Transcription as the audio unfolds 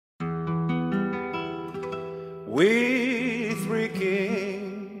We three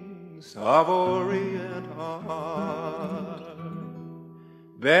kings of Orient are,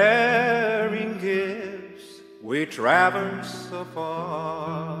 bearing gifts we traverse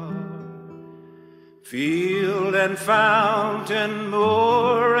afar. Field and fountain,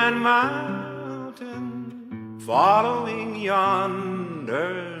 moor and mountain, following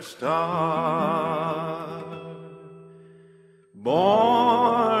yonder star.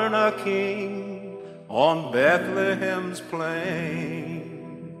 Born a king on Bethlehem's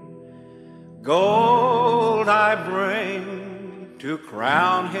plain, gold I bring to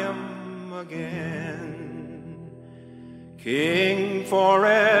crown him again. King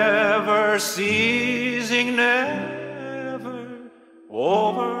forever, ceasing never,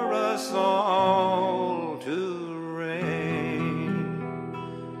 over us all to reign.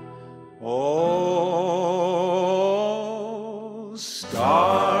 Oh,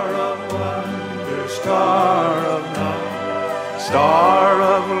 star of wonder, star of night, star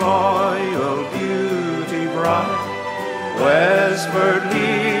of loyal beauty bright, westward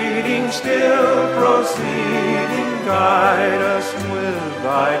leading, still proceeding, guide us with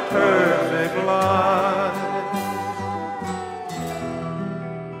thy perfect light.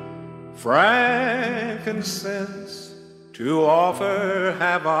 Frankincense to offer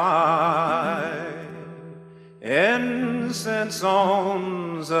have I, incense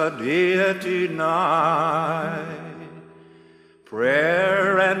owns a deity nigh.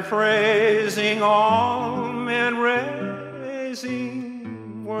 Prayer and praising, all men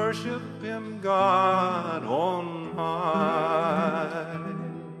raising, worship him, God on high.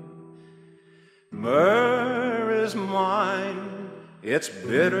 Myrrh is mine, its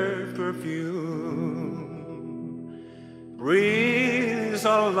bitter perfume breathes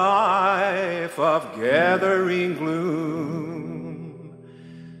a life of gathering gloom.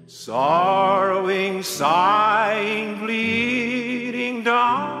 Sorrowing, sighing, bleeding,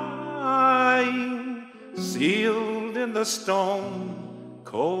 dying, sealed in the stone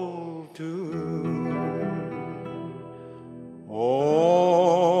cold tomb. Oh,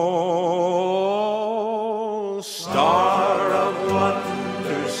 star of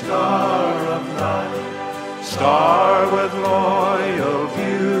wonder, star of night, star with loyal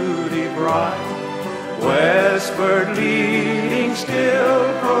beauty bright, westward leading,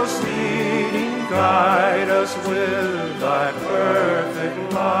 still proceeding, guide us with thy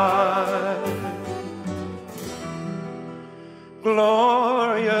perfect light.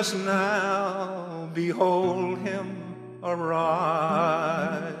 Glorious now, behold him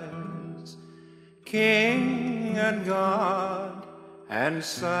arise, King and God and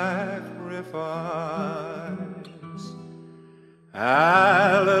sacrifice.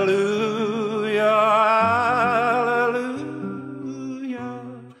 Hallelujah, hallelujah,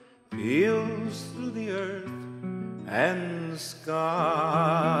 peals through the earth and skies.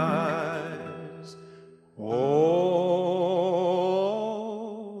 Oh,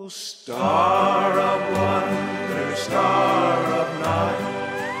 star of wonder, star of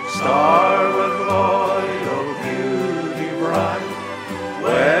night, star with loyal beauty bright,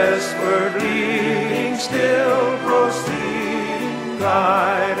 westward leading, still proceeding,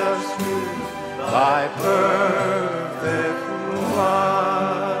 guide us to thy purpose.